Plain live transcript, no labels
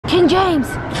King James,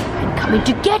 I'm coming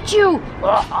to get you.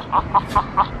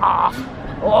 I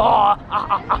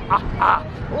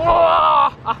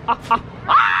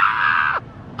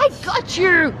got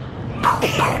you.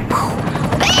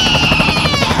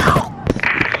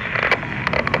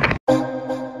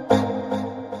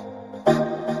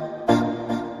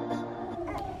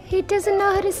 He doesn't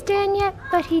know how to stand yet,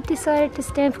 but he decided to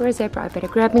stand for a zebra. I better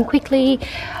grab him quickly.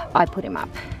 I put him up.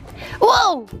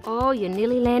 Whoa! Oh, you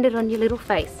nearly landed on your little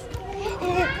face.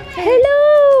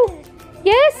 Hello!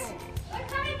 Yes? I'm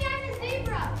coming down a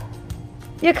zebra.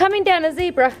 You're coming down a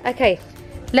zebra? Okay,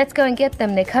 let's go and get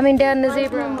them. They're coming down the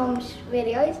zebra. My mom's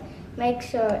videos. Make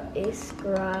sure to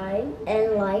subscribe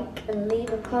and like and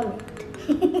leave a comment.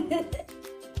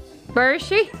 Where is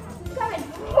she? Coming.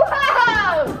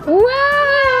 Wow!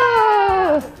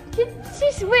 Wow!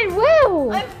 She went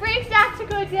well. I'm freaked out to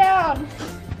go down.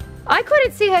 I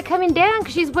couldn't see her coming down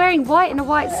because she's wearing white and a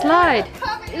white slide.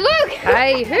 Look!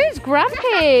 Hey, who's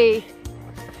grumpy?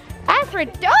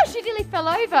 Aphrodite. Oh, she nearly fell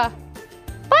over.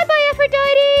 Bye-bye,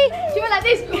 Aphrodite. She went like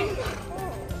this.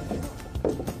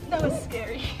 That was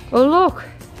scary. Oh, look.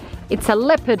 It's a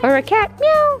leopard or a cat.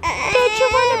 Meow. Don't you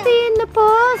want to be in the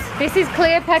balls? This is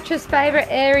Cleopatra's favourite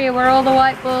area where all the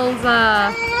white balls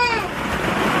are.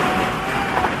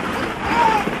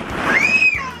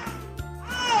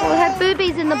 We'll have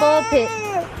boobies in the ball pit.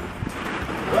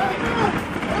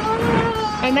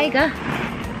 Omega.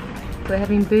 We're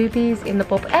having boobies in the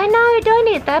ball pit. Oh no, don't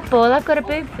eat that ball. I've got a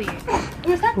boob for you.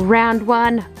 What's that? Round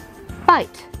one,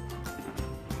 fight.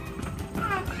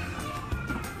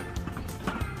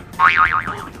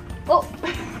 Oh.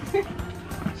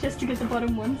 Just to get the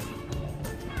bottom ones.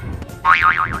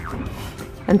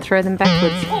 And throw them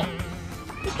backwards. Oh.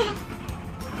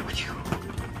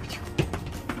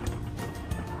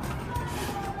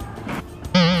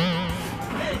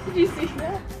 Did you see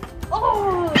that?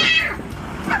 Oh!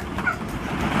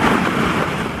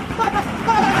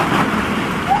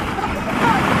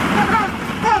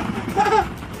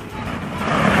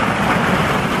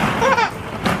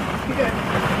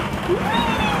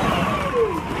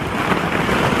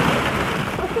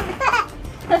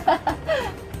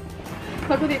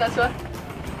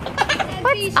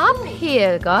 What's up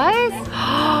here, guys?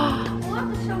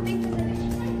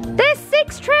 There's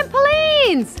 6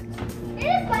 trampolines!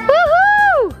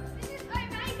 Woohoo!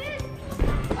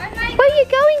 Where are you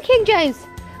going, King James?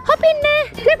 Hop in there.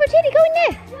 Nefertiti, go in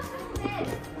there.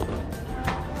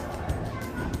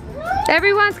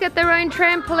 Everyone's got their own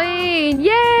trampoline.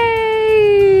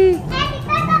 Yay!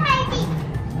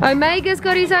 Omega's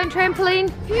got his own trampoline.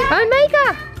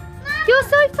 Omega! You're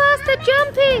so fast at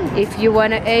jumping! If you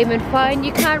want to aim and find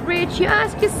you can't reach, you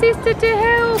ask your sister to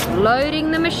help.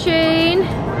 Loading the machine.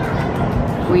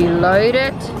 We load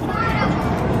it.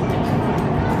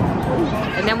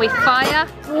 And then we fire.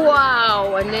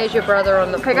 Wow! And there's your brother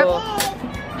on the floor.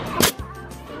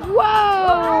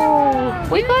 Whoa!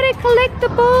 We gotta collect the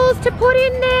balls to put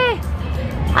in there.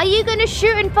 Are you gonna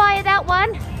shoot and fire that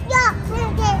one? Yeah.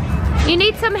 You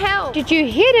need some help. Did you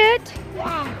hit it?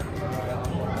 Yeah.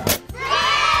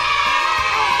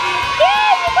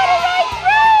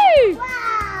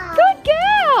 Good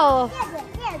girl!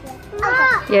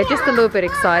 Yeah, just a little bit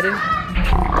excited.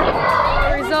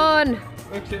 Camera's on.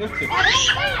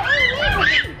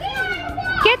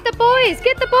 Get the boys,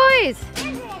 get the boys.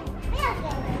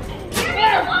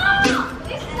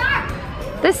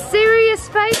 The serious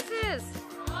faces.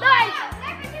 I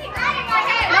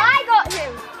got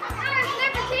him.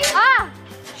 Ah,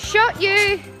 shot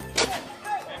you.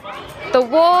 The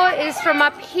war is from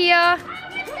up here.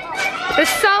 The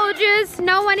soldiers,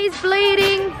 no one is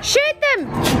bleeding. Shoot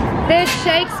them! There's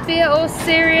Shakespeare, all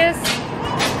serious.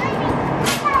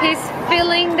 He's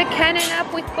filling the cannon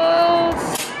up with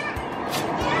balls.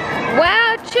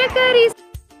 Wow, check out his...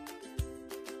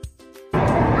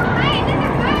 Hey, there's a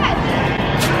bird.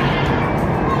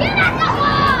 Get at that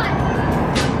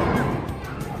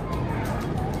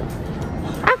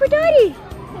one! Aphrodite!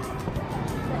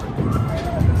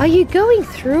 Are you going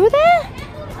through there?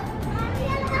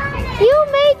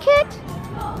 You'll make it.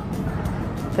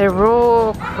 They're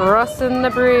all crossing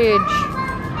the bridge.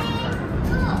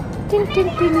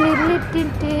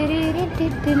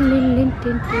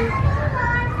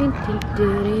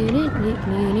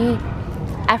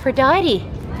 Aphrodite.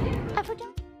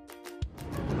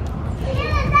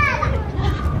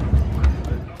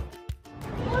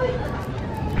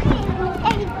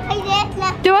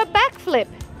 Do a backflip.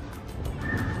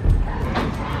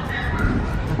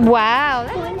 Wow.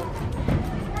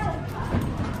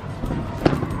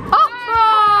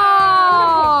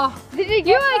 Oh! Did you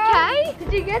get it? Okay?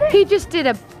 Did you get it? He just did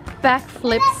a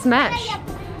backflip smash.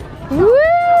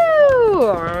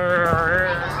 Woo!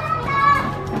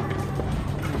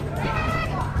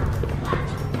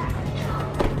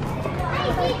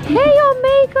 Hey,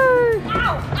 Omega!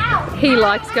 He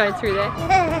likes going through there.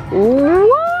 Whoa!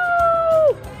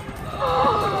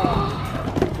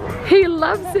 He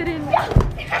loves it in there.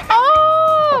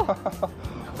 Oh!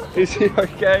 Is he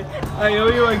okay? Hey,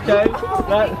 are you okay?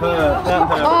 That hurt. That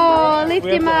hurt. Oh, lift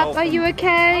him up. Are you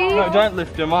okay? No, don't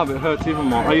lift him up. It hurts even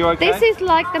more. Are you okay? This is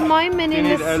like the moment in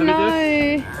the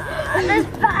snow.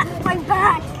 My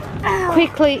back.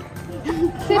 Quickly.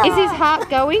 Is his heart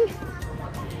going?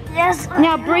 Yes.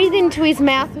 Now breathe into his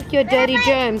mouth with your dirty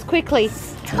germs. Quickly.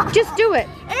 Just do it.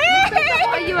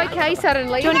 Are you okay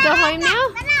suddenly? Do you want to go home now?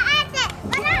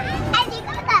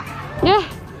 Yeah.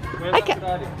 Okay.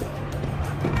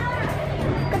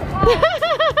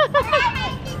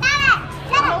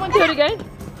 Do it again.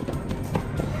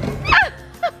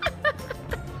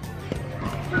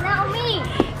 Not me.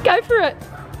 Go for it.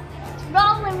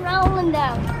 Rolling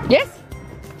down. Yes?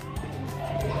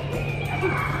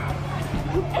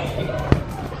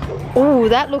 Oh,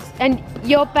 that looks, and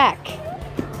you're back.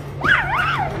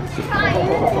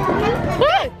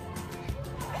 No!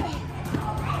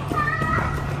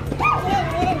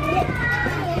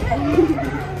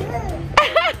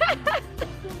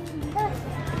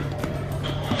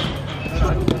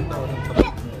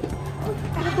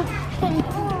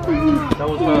 That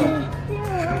was her.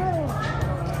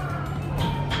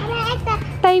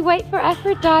 They wait for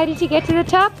Aphrodite to get to the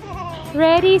top.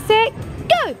 Ready, set,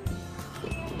 go!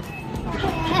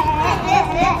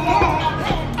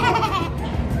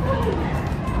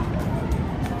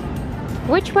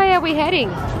 Which way are we heading?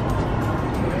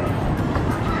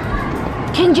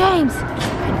 King James,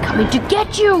 I'm coming to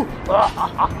get you!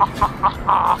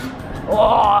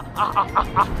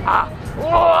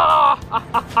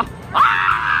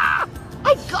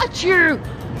 I got you!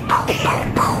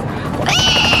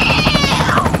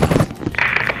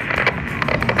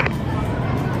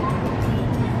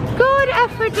 Good,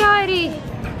 Aphrodite.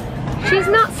 She's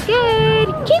not scared.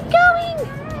 Keep going.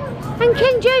 And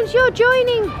King James, you're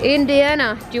joining.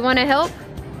 Indiana, do you want to help?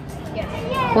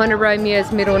 Yes. One of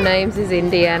Romeo's middle names is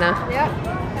Indiana. Yep.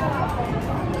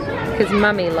 Because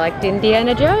Mummy liked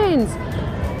Indiana Jones.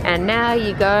 And now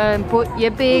you go and put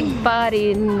your big butt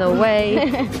in the way.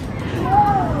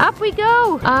 Up we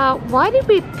go. Why did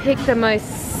we pick the most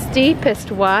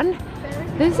steepest one?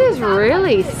 This is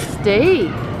really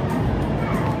steep.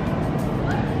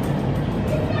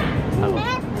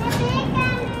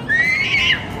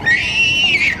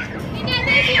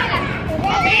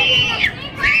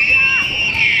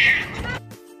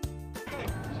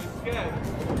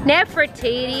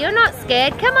 Nefertiti, you're not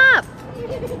scared. Come up.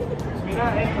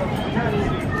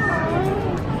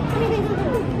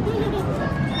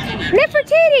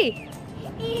 Nefertiti,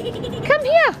 come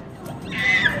here.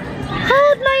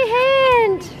 Hold my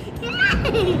hand.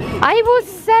 I will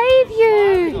save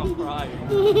you.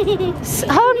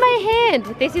 Hold my hand.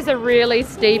 This is a really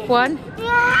steep one.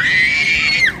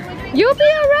 You'll be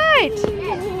all right.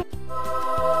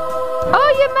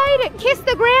 Oh, you made it. Kiss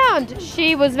the ground.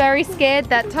 She was very scared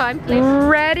that time.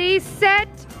 Ready, set,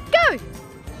 go.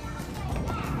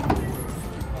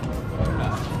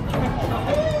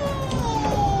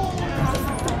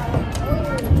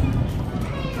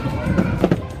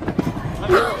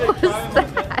 What was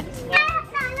that?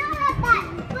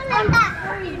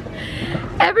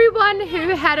 Everyone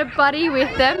who had a buddy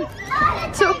with them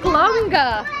took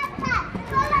longer.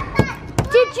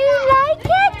 Did you like it?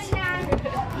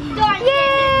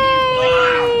 Yay!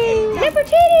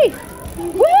 Nefertiti!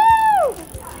 Woo!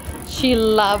 She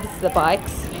loves the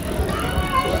bikes.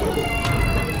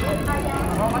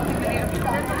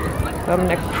 So I'm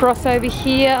gonna cross over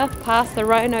here, past the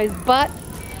Rono's butt.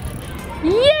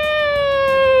 Yay!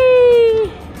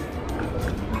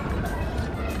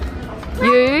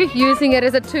 You using it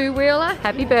as a two-wheeler?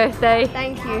 Happy birthday.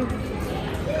 Thank you.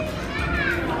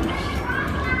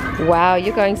 Wow,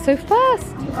 you're going so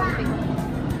fast.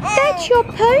 That's your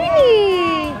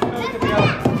pony.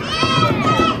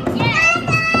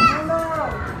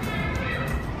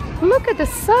 Look at the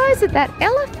size of that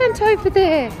elephant over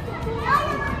there.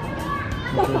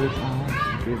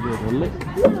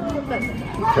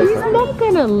 He's not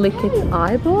gonna lick its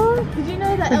eyeball. Did you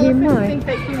know that He elephants might. think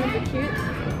that humans are cute?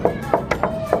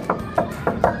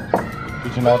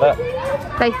 Did you know that?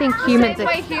 They think humans Same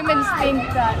are... way humans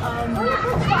think that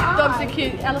dogs are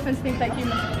cute, elephants think that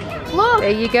humans are cute. Look!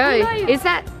 There you go. Is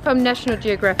that from National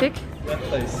Geographic?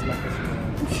 Is it?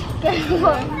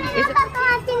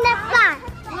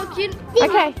 Look, you...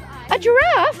 Okay. A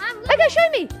giraffe? Okay, show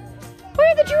me. Where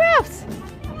are the giraffes?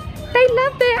 They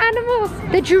love their animals.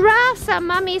 The giraffes are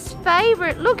Mummy's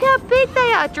favourite. Look how big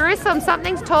they are. Jerusalem,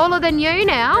 something's taller than you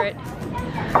now.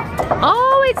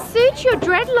 Oh, it suits your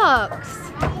dreadlocks.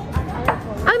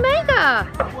 Omega.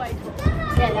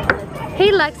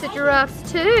 He likes the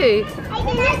giraffes too.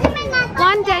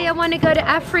 One day I want to go to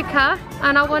Africa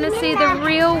and I want to see the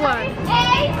real one.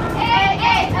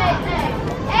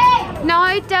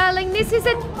 No, darling, this is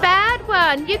a bad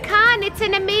one. You can't. It's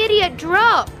an immediate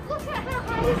drop.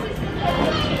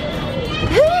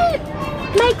 Who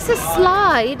makes a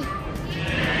slide?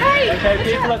 Hey,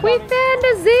 we found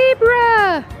a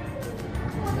zebra.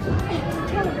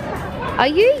 Are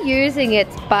you using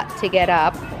its butt to get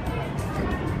up?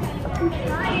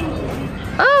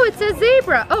 Oh, it's a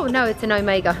zebra. Oh, no, it's an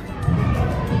omega. I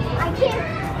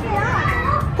can't get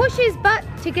up. Push his butt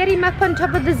to get him up on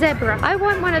top of the zebra. I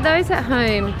want one of those at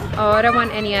home. Oh, I don't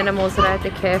want any animals that I have to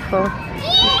care for.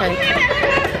 Okay.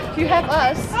 You have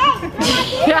us.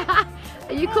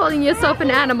 Are you calling yourself an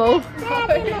animal?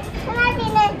 Okay.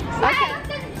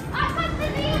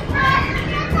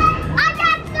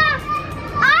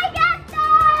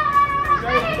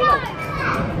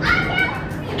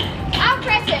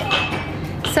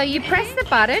 So you press the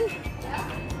button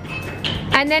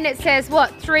and then it says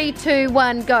what? 3, 2,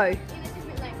 1, go.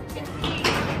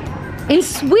 In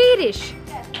Swedish.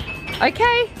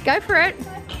 Okay, go for it.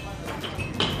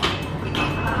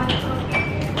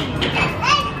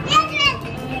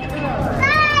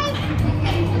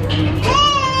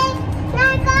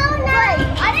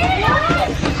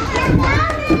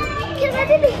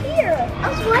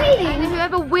 And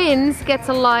whoever wins gets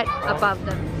a light above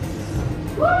them.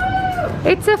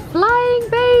 It's a flying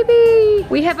baby.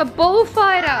 We have a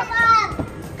bullfighter.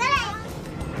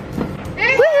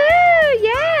 Woohoo!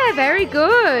 Yeah, very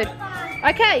good.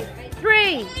 Okay,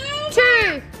 3,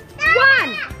 2,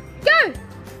 1, go!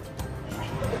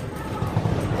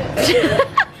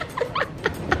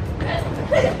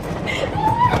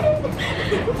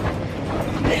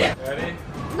 Ready?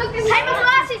 Look, take my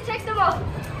glasses, take them off.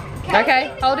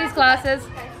 Okay, hold his glasses.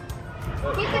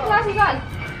 Keep the glasses on.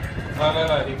 No,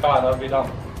 he can't. I'll be done.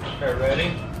 Okay,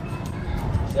 ready?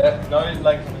 Set. No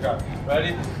legs on the ground.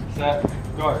 Ready? Set.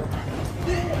 Go.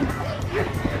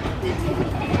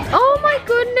 Oh my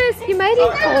goodness, you made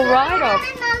him fall right off.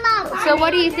 So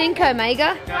what do you think,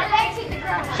 Omega?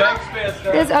 Shakespeare's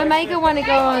turn. Does Omega want to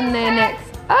go on there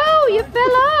next? Oh, you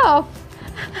fell off.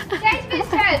 Shakespeare's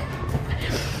turn.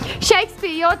 Shakespeare,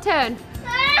 your turn.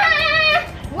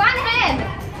 One hand.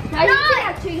 No, you can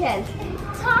have 2 hands.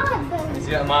 It's hard.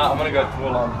 See, I'm gonna go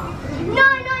full on. No.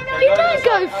 You don't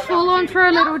go full on for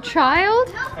a little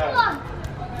child. No, full on.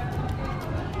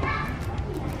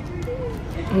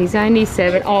 He's only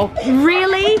 7. Oh,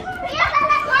 really?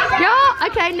 Yeah,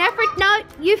 okay, no,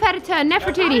 you've had a turn.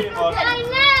 Nefertiti.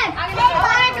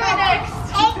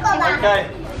 Okay,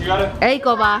 you got it. Ei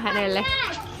kovaa hänelle.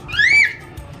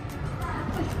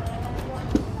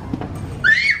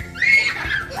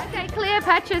 Okay,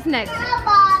 Cleopatra's next.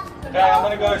 Okay, I'm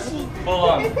gonna go full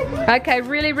on. Okay,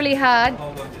 really, really hard.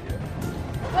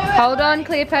 Hold on,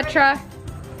 Cleopatra.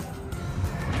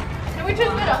 Can we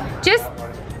choose middle?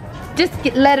 Just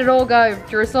let it all go,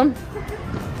 Jerusalem. Can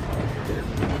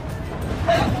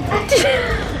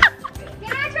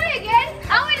I try again?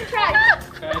 I want to try.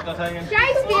 Okay, that's hanging.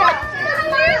 Shakespeare.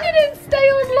 You didn't stay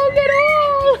on long at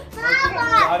all.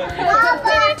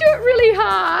 Did you do it really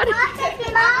hard?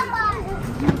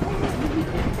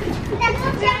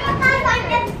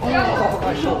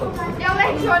 Your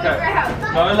legs are on the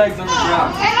ground. No legs on the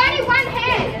ground. And only one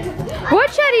hand.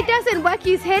 Watch out he doesn't whack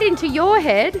his head into your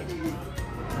head.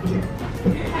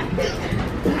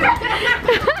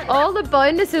 All the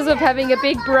bonuses of having a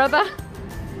big brother.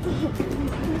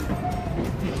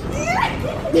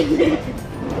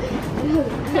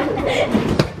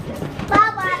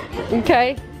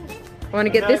 Okay, I want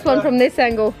to get this one from this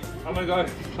angle. I'm gonna go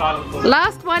silent.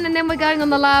 Last one and then we're going on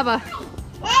the lava.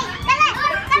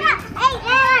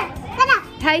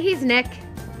 Hey, his neck.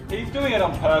 He's doing it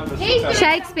on purpose.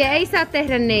 Shakespeare, ei saa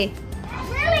tehdä niin.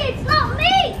 Really, it's not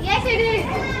me. Yes, it is.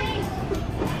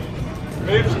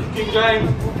 Move, King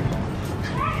James.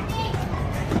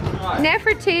 Right.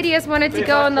 Nefertiti has wanted to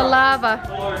go on the lava.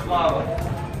 Floor is lava.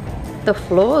 The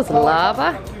floor's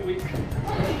lava?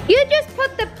 You just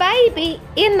put the baby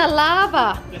in the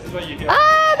lava. This is what you get.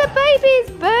 Ah, the baby's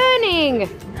burning.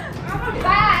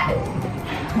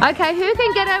 Okay, who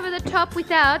can get over the top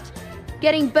without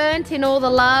getting burnt in all the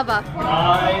lava?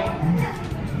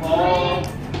 9, 4,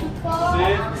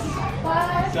 6,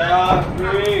 7,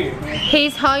 3.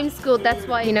 He's homeschooled, that's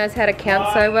why he knows how to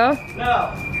count so well.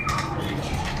 Now.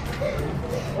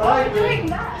 Right, listen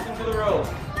to the rules.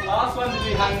 Last one to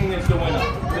be hanging is the winner.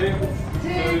 3,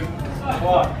 2,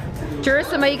 1.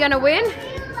 Jerusalem, are you going to win?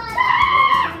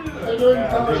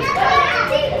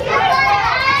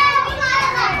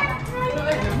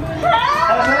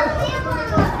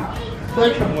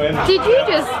 They can win. Did you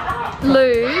just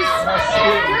lose?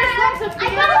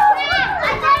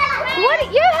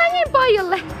 What? You're hanging by your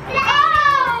leg.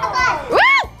 Woo!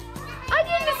 I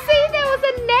didn't see there was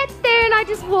a net there and I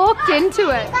just walked into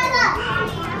it.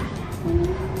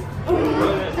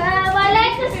 My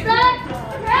legs are stuck.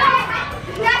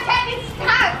 Not getting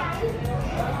stuck.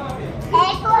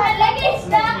 My leg is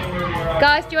stuck.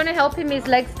 Guys, do you want to help him? His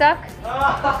leg's stuck.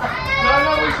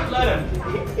 No, we should let him.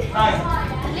 Hey.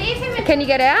 Leave him. Can you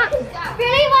get out?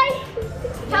 Really, wait.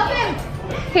 Help him.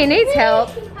 He needs help.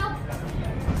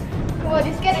 Come on,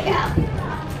 just get it out.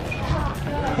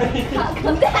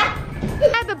 Come down.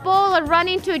 Grab a ball and run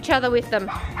into each other with them.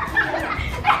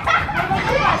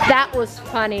 That was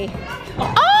funny.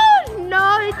 Oh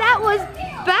no, that was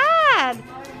bad.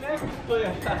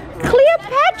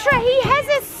 Cleopatra, he has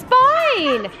a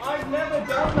spine. I've never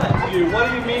done that to you. What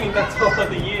do you mean that's over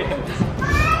the years?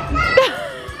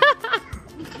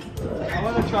 I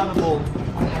want to try the ball.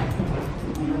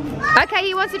 Okay,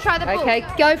 he wants to try the ball. Okay,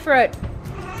 go for it.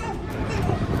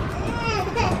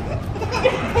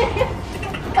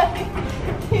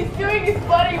 He's doing his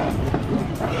buddy.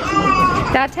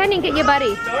 D'Artagnan, get your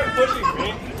buddy. Don't pushing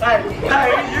me. Hey,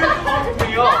 you knocked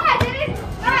me off.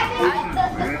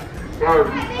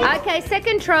 Okay,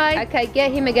 second try. Okay,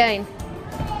 get him again.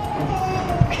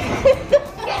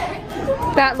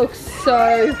 That looks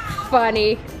so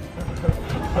funny.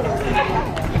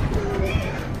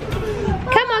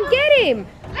 Come on, get him.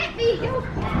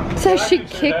 So she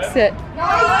kicks it.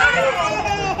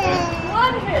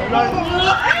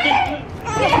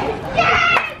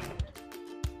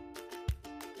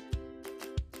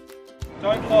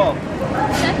 Don't fall.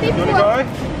 You want to go?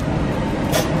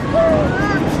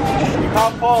 You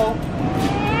can't fall. Do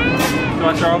I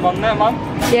throw him on there, Mum?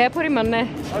 Yeah, put him on there.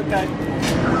 Okay.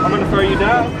 I'm going to throw you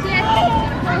down.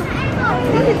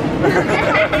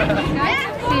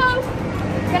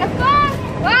 Gonna fall.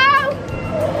 Wow.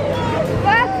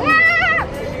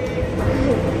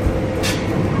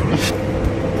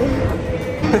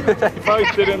 They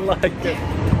both didn't like it.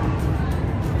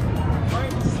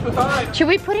 Should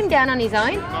we put him down on his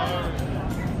own?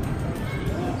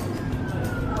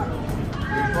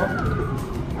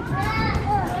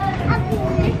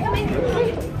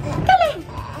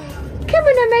 Come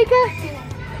on, Omega.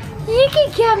 You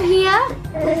can come here.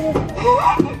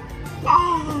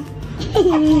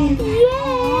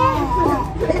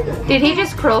 Yeah. Did he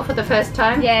just crawl for the first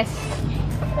time? Yes.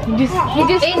 He just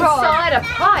inside a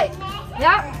pipe.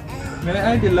 Yep.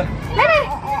 Come here.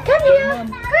 Come here.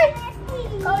 Good.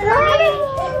 Come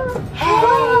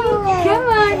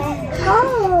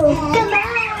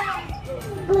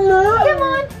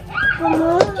on.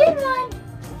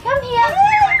 Come here.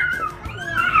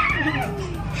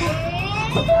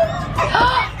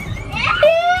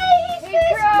 His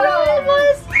first crawl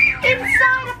was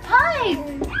inside a pipe.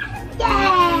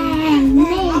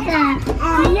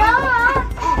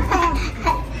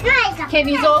 Can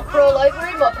you all crawl over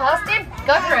him or past him?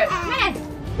 Go for it.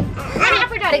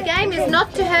 The game is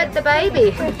not to hurt the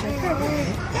baby.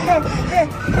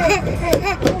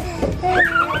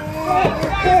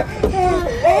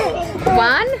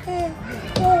 One.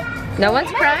 No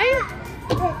one's crying.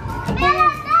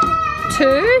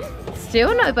 Two.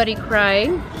 Still nobody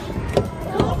crying.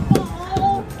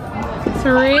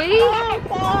 Three.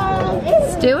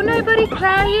 Still nobody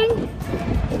crying.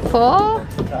 Four.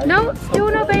 No, still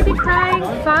no baby crying.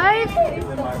 Five.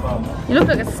 You look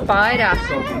like a spider.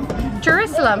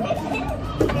 Jerusalem.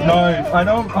 No, I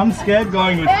don't. I'm scared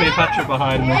going with Cleopatra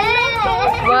behind me.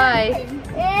 Why?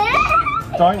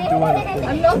 Don't do anything.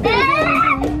 I'm not going to do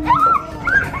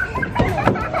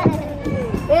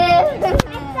anything.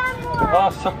 Oh,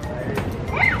 so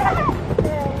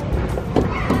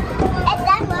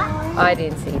I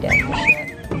didn't see that.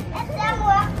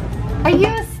 Are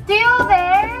you still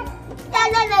there?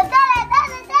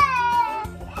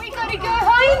 We gotta go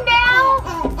home now.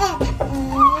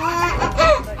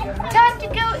 Time to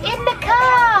go in the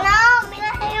car.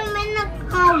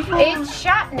 It's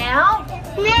shut now.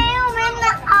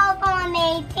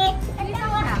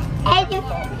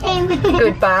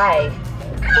 Goodbye.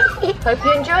 Hope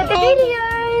you enjoyed the video.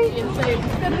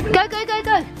 Go, go, go,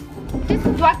 go.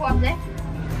 Do I go up there?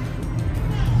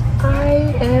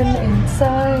 I am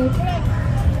inside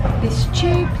this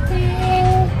tube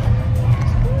thing.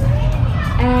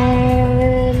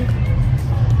 And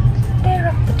there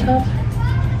up the top,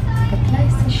 the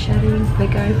place is shut. chatting.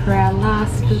 We're going for our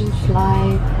last little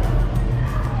slide.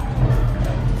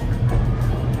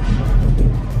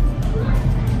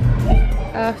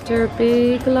 After a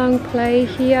big long play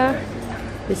here,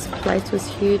 this place was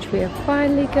huge. We are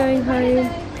finally going home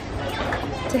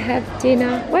to have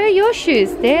dinner. Where are your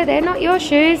shoes? They're not your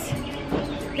shoes.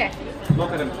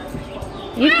 Look at them.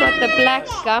 You've got the black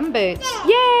gumboots.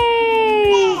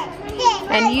 Yay!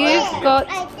 And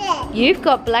you've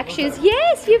got black shoes.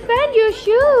 Yes, you found your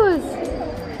shoes.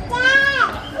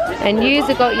 And you've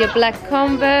got your black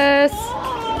Converse.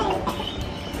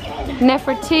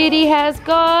 Nefertiti has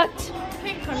got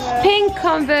pink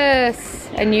Converse.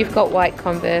 And you've got white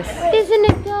Converse. Isn't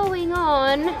it going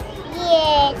on?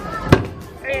 Yes.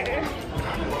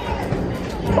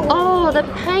 Oh, the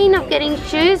pain of getting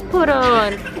shoes put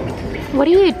on. What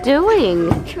are you doing?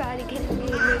 Try to get me.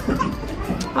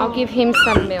 I'll give him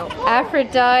some milk.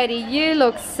 Aphrodite, you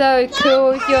look so cool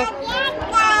with your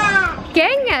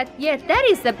Genga. Yeah, that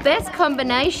is the best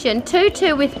combination.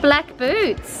 Tutu with black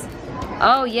boots.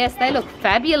 Oh yes, they look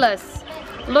fabulous.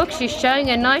 Look, she's showing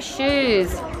her nice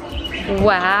shoes.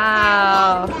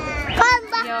 Wow.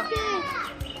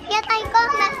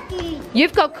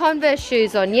 You've got Converse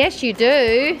shoes on. Yes, you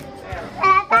do.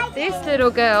 But this little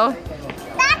girl.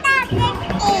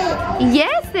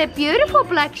 Yes, they're beautiful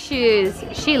black shoes.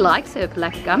 She likes her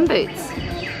black gumboots.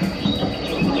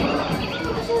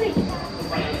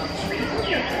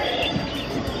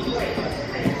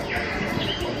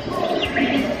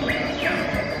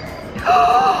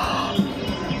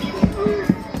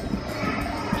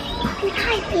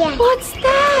 What's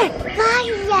that?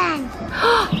 Lion.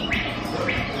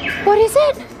 What is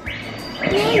it?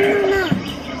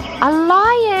 A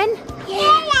lion?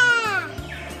 Yeah.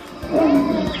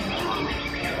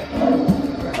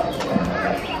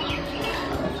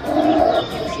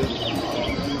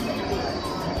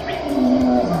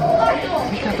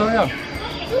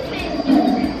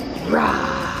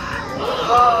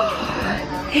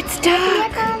 It's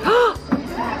dark.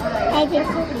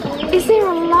 Is there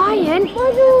a lion?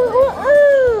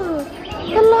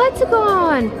 The lights are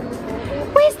gone.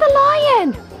 Where's the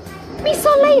lion? Miss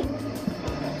Ollie.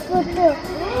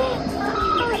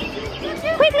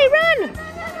 Quickly run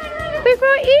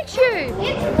before it eats you.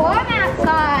 It's warm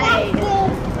outside.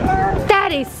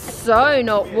 That is so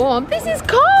not warm. This is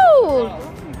cold.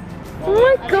 Oh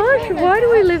my gosh, why do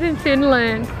we live in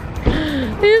Finland?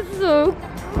 It's so...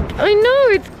 I know,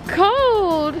 it's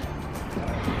cold.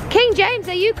 King James,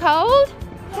 are you cold?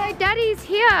 So Daddy's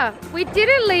here. We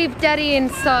didn't leave Daddy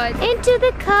inside. Into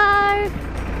the car.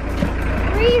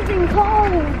 Freezing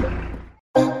cold.